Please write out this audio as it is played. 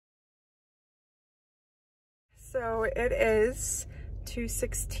So it is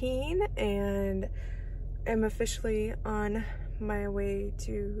 2:16 and I'm officially on my way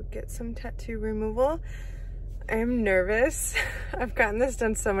to get some tattoo removal. I am nervous. I've gotten this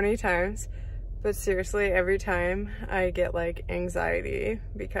done so many times, but seriously, every time I get like anxiety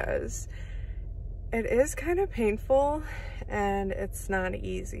because it is kind of painful and it's not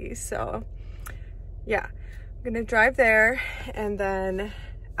easy. So yeah, I'm gonna drive there and then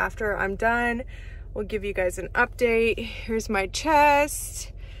after I'm done, we'll give you guys an update. Here's my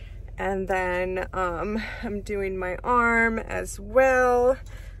chest. And then I'm doing my arm as well.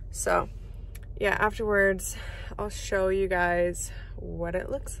 So yeah, afterwards, I'll show you guys what it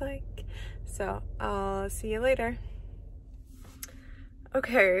looks like. So I'll see you later.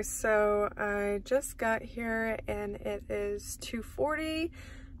 Okay, so I just got here and it is 2:40.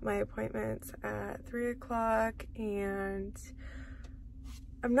 My appointment's at 3 o'clock and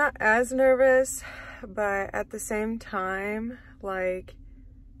I'm not as nervous, but at the same time, like,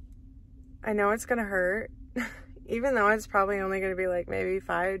 I know it's gonna hurt. Even though it's probably only gonna be like maybe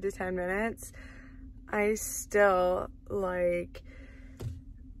 5 to 10 minutes, I still like,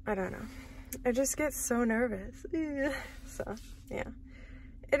 I don't know. I just get so nervous. So yeah,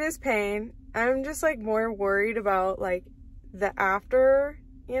 it is pain. I'm just like more worried about like the after,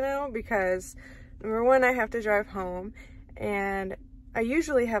 you know, because number one, I have to drive home and I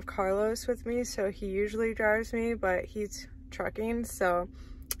usually have Carlos with me, so he usually drives me, but he's trucking, so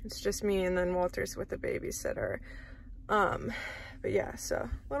it's just me and then Walter's with the babysitter. But yeah, so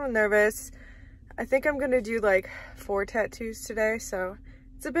a little nervous. I think I'm gonna do like 4 tattoos today, so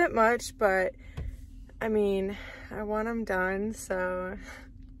it's a bit much, but I mean, I want them done, so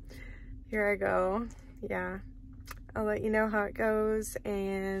here I go. Yeah, I'll let you know how it goes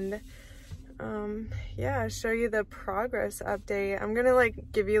and yeah, show you the progress update. I'm gonna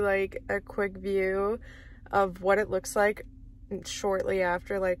like give you like a quick view of what it looks like shortly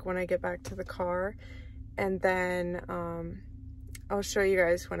after, like when I get back to the car, and then I'll show you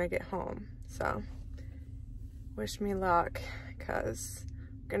guys when I get home. So wish me luck, because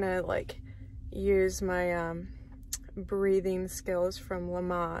I'm gonna like use my breathing skills from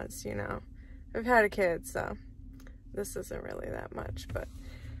Lamaze, you know. I've had a kid, so this isn't really that much, but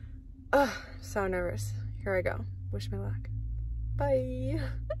oh, so nervous. Here I go. Wish me luck. Bye.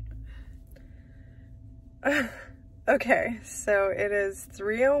 Okay, so it is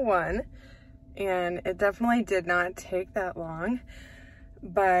 3:01 and it definitely did not take that long,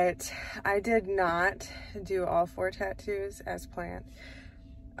 but I did not do all 4 tattoos as planned.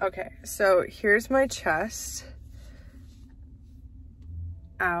 Okay, so here's my chest.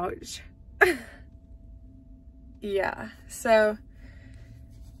 Ouch. Yeah, so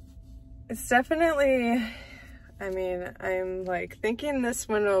it's definitely, I mean, I'm like thinking this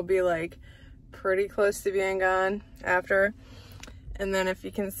one will be like pretty close to being gone after. And then if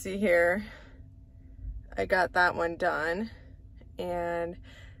you can see here, I got that one done. And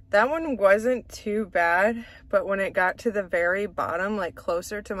that one wasn't too bad, but when it got to the very bottom, like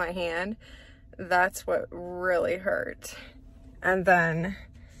closer to my hand, that's what really hurt. And then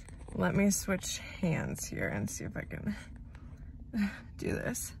let me switch hands here and see if I can do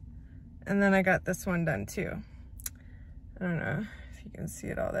this. And then I got this one done too. I don't know if you can see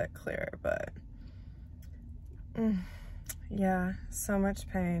it all that clear, but yeah, so much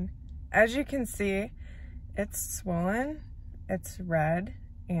pain. As you can see, it's swollen, it's red,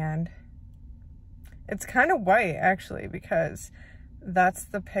 and it's kind of white actually, because that's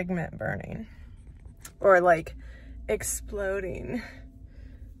the pigment burning or like exploding,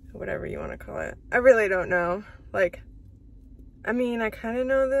 whatever you want to call it. I really don't know. Like, I mean, I kind of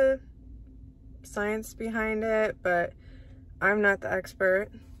know the science behind it, but I'm not the expert.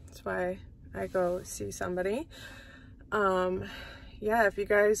 That's why I go see somebody. Yeah, if you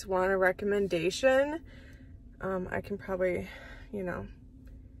guys want a recommendation, I can probably, you know,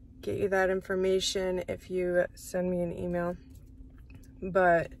 get you that information if you send me an email.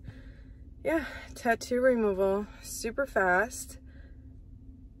 But yeah, tattoo removal, super fast,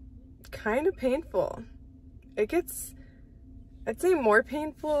 kind of painful. It gets, I'd say, more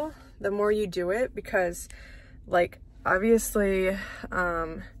painful the more you do it, because like obviously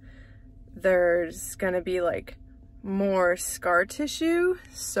there's gonna be like more scar tissue.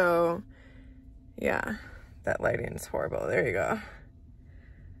 So yeah, that lighting is horrible. There you go.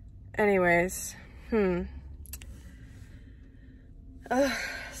 Anyways, so painful.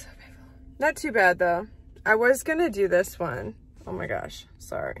 Not too bad though. I was gonna do this one. Oh my gosh,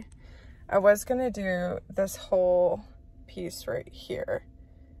 sorry. I was gonna do this whole piece right here.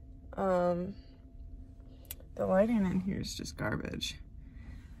 The lighting in here is just garbage.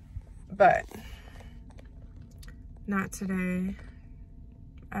 But not today.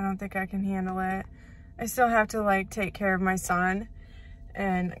 I don't think I can handle it. I still have to like take care of my son,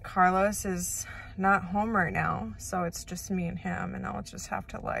 and Carlos is not home right now, so it's just me and him, and I'll just have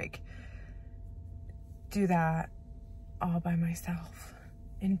to like do that all by myself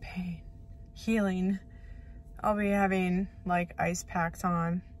in pain, healing. I'll be having like ice packs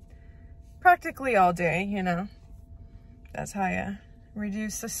on practically all day, you know. That's how you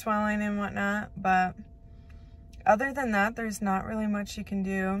reduce the swelling and whatnot. But other than that, there's not really much you can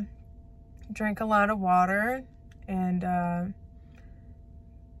do. Drink a lot of water and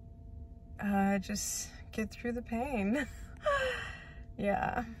just get through the pain.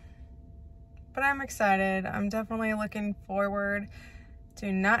 Yeah. But I'm excited. I'm definitely looking forward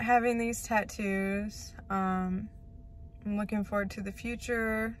to not having these tattoos. I'm looking forward to the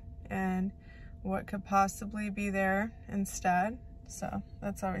future and what could possibly be there instead. So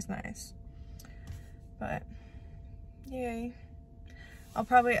that's always nice. But yay. I'll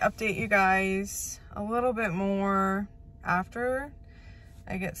probably update you guys a little bit more after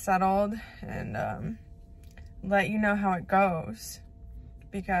I get settled and let you know how it goes,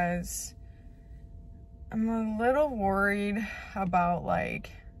 because I'm a little worried about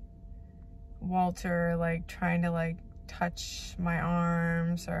like Walter like trying to like touch my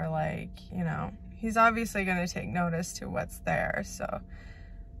arms, or like, you know, he's obviously going to take notice to what's there. So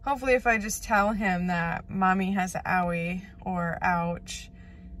hopefully if I just tell him that mommy has an owie or ouch,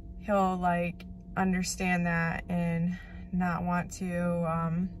 he'll like understand that and not want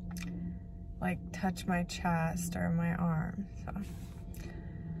to like touch my chest or my arm. So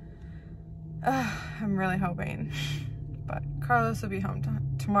I'm really hoping. But Carlos will be home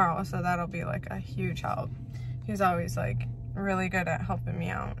tomorrow, so that'll be like a huge help. He's always like really good at helping me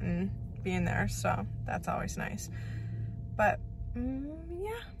out and being there, so that's always nice. But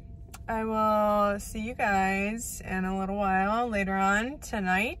yeah, I will see you guys in a little while later on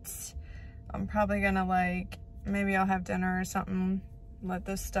tonight. I'm probably gonna like, maybe I'll have dinner or something, let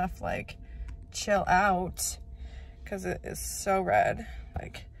this stuff like chill out, because it is so red.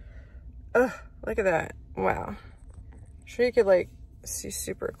 Like, ugh, look at that. Wow. Sure you could like see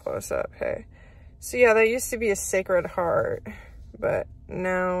super close up. Hey, so yeah, that used to be a Sacred Heart, but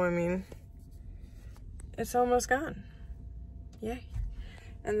now, I mean, it's almost gone. Yay.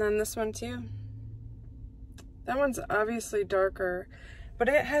 And then this one too. That one's obviously darker, but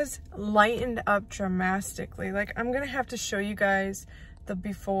it has lightened up dramatically. Like, I'm gonna have to show you guys the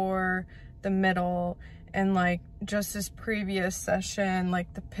before, the middle, and like just this previous session,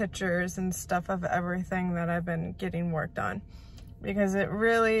 like the pictures and stuff of everything that I've been getting worked on, because it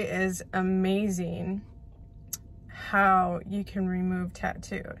really is amazing how you can remove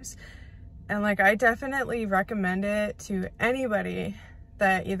tattoos. And like, I definitely recommend it to anybody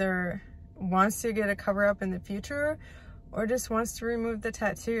that either wants to get a cover up in the future or just wants to remove the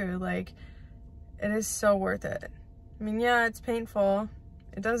tattoo. Like, it is so worth it. I mean, yeah, it's painful.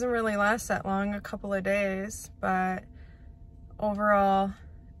 It doesn't really last that long, a couple of days, but overall,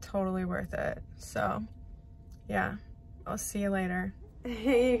 totally worth it. So yeah, I'll see you later.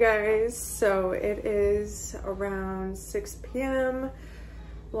 Hey you guys, so it is around 6 p.m.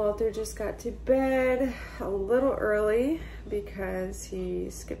 Walter just got to bed a little early because he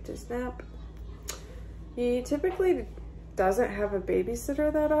skipped his nap. He typically doesn't have a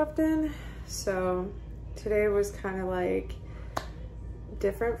babysitter that often, so today was kind of like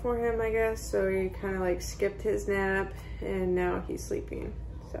different for him, I guess. So he kind of like skipped his nap and now he's sleeping.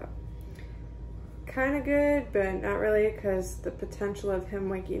 So kind of good, but not really, because the potential of him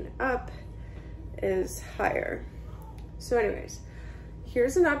waking up is higher. So anyways,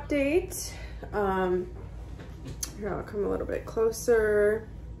 here's an update. Here, I'll come a little bit closer.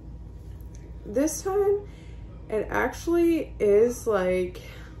 This time it actually is like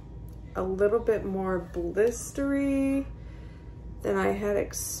a little bit more blistery than I had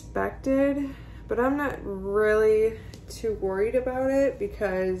expected, but I'm not really too worried about it,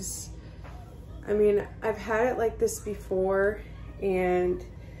 because I mean, I've had it like this before, and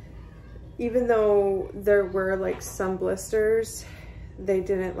even though there were like some blisters, they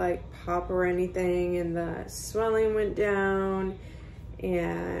didn't like pop or anything, and the swelling went down,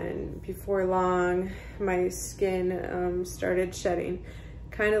 and before long my skin started shedding.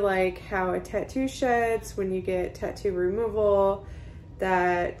 Kind of like how a tattoo sheds when you get tattoo removal.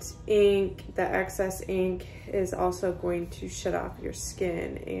 That ink, the excess ink, is also going to shed off your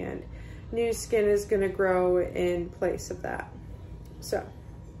skin, and new skin is going to grow in place of that. So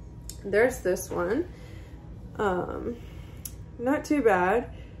there's this one. Not too bad.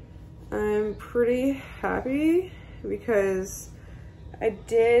 I'm pretty happy because I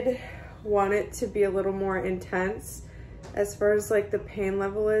did want it to be a little more intense. As far as like the pain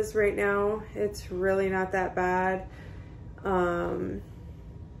level is right now, it's really not that bad. I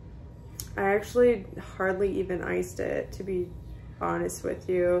actually hardly even iced it, to be honest with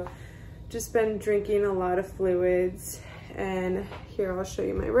you. Just been drinking a lot of fluids. And here, I'll show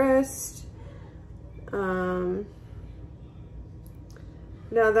you my wrist. Now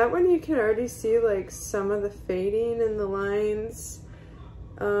that one you can already see like some of the fading in the lines.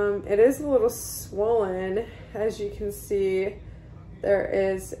 It is a little swollen. As you can see, there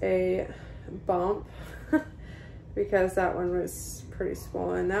is a bump because that one was pretty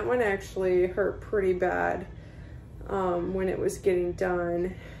swollen. That one actually hurt pretty bad when it was getting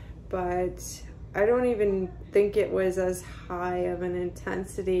done, but I don't even think it was as high of an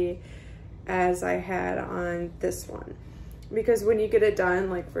intensity as I had on this one. Because when you get it done,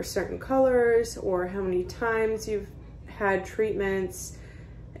 like for certain colors or how many times you've had treatments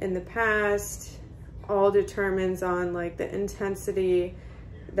in the past, all determines on like the intensity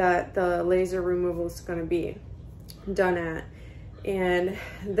that the laser removal is going to be done at. And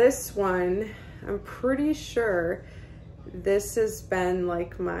this one, I'm pretty sure this has been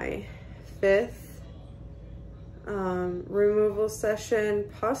like my 5th removal session,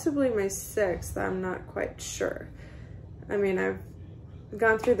 possibly my 6th, I'm not quite sure. I mean, I've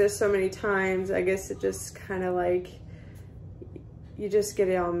gone through this so many times, I guess it just kind of like, you just get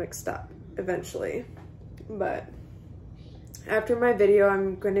it all mixed up eventually. But after my video,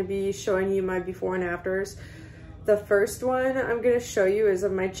 I'm going to be showing you my before and afters. The first one I'm going to show you is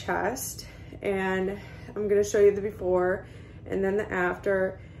of my chest, and I'm going to show you the before and then the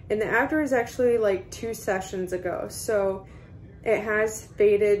after. And the after is actually like 2 sessions ago, so it has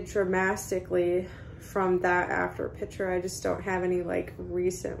faded dramatically from that after picture. I just don't have any like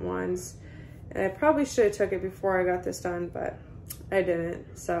recent ones, and I probably should have took it before I got this done, but I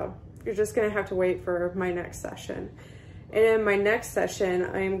didn't. So you're just gonna have to wait for my next session. And in my next session,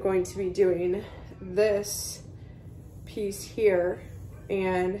 I am going to be doing this piece here,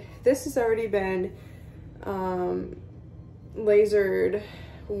 and this has already been lasered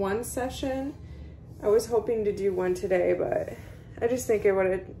 1 session. I was hoping to do 1 today, but I just think it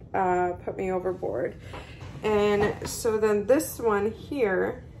would have put me overboard. And so then this one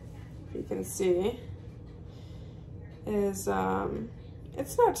here, you can see, is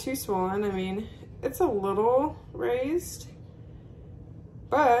it's not too swollen. I mean, it's a little raised,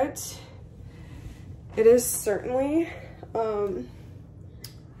 but it is certainly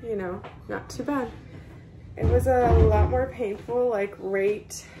you know, not too bad. It was a lot more painful like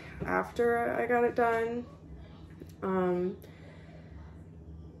right after I got it done,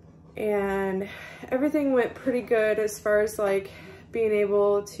 and everything went pretty good as far as like being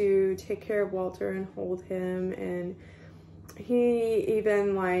able to take care of Walter and hold him, and he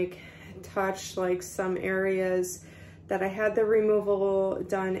even like touched like some areas that I had the removal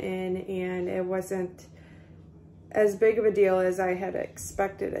done in, and it wasn't as big of a deal as I had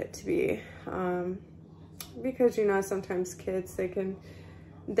expected it to be, because you know, sometimes kids,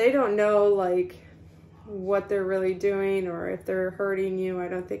 they don't know like what they're really doing or if they're hurting you. I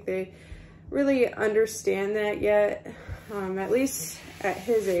don't think they really understand that yet, at least at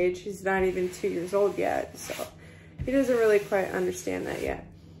his age. He's not even 2 years old yet, so he doesn't really quite understand that yet.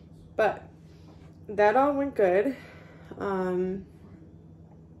 But that all went good.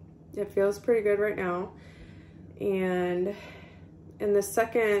 It feels pretty good right now. And in the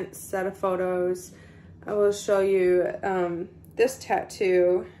second set of photos, I will show you this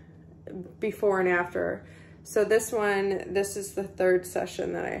tattoo before and after. So this one, this is the 3rd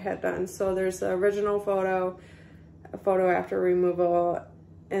session that I had done. So there's the original photo, a photo after removal,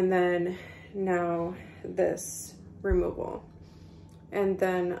 and then now this removal. And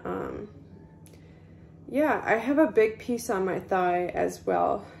then, yeah, I have a big piece on my thigh as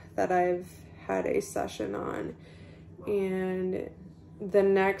well that I've had a session on. And the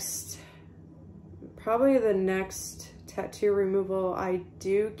next, probably the next tattoo removal I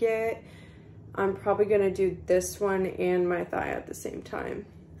do get, I'm probably gonna do this one and my thigh at the same time.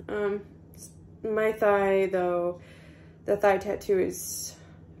 My thigh though, the thigh tattoo is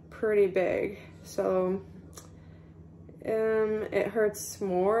pretty big, so it hurts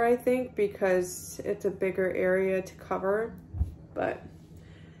more, I think, because it's a bigger area to cover, but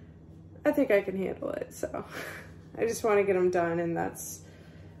I think I can handle it. So I just want to get them done, and that's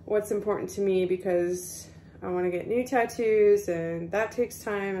what's important to me, because I want to get new tattoos, and that takes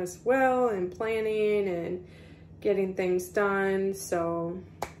time as well, and planning and getting things done. So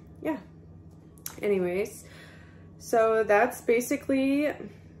yeah, anyways, so that's basically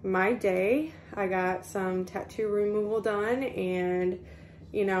my day. I got some tattoo removal done, and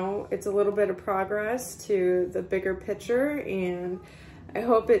you know, it's a little bit of progress to the bigger picture, and I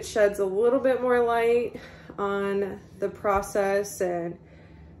hope it sheds a little bit more light on the process and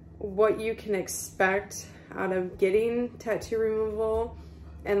what you can expect out of getting tattoo removal.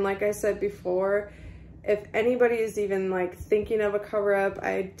 And like I said before, if anybody is even like thinking of a cover-up,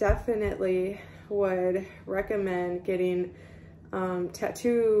 I definitely would recommend getting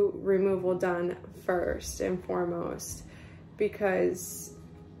tattoo removal done first and foremost, because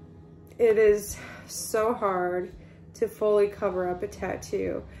it is so hard to fully cover up a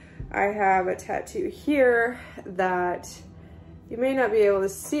tattoo. I have a tattoo here that you may not be able to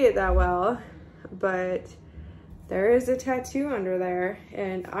see it that well, but there is a tattoo under there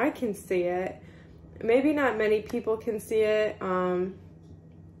and I can see it. Maybe not many people can see it,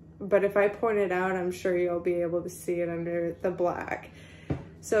 but if I point it out, I'm sure you'll be able to see it under the black.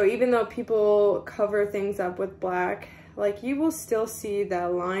 So even though people cover things up with black, like, you will still see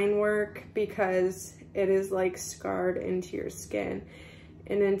that line work because it is like scarred into your skin.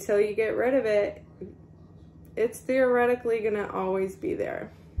 And until you get rid of it, it's theoretically gonna always be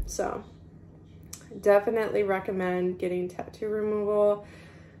there. So definitely recommend getting tattoo removal.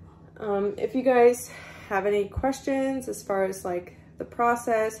 If you guys have any questions as far as like the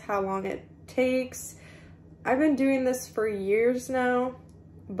process, how long it takes, I've been doing this for years now,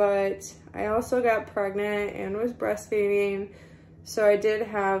 but I also got pregnant and was breastfeeding, so I did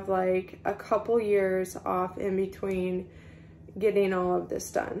have like a couple years off in between getting all of this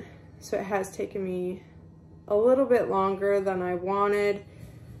done. So it has taken me a little bit longer than I wanted,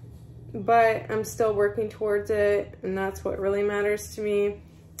 but I'm still working towards it, and that's what really matters to me,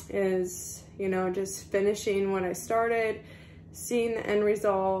 is, you know, just finishing what I started, seeing the end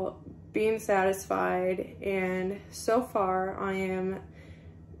result, being satisfied. And so far I am,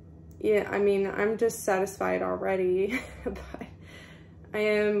 yeah, I mean, I'm just satisfied already, but I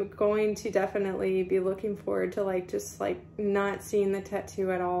am going to definitely be looking forward to like just like not seeing the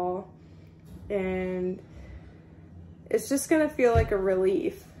tattoo at all, and it's just gonna feel like a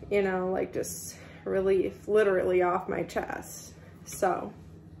relief, you know, like just relief literally off my chest. So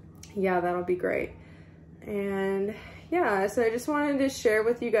yeah, that'll be great. And yeah, so I just wanted to share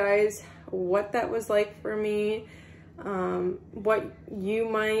with you guys what that was like for me, what you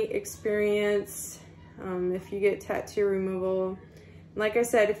might experience if you get tattoo removal. Like I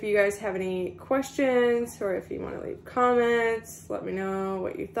said, if you guys have any questions or if you want to leave comments, let me know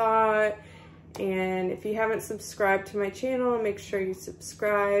what you thought. And if you haven't subscribed to my channel, make sure you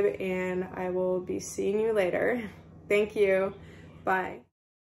subscribe, and I will be seeing you later. Thank you. Bye.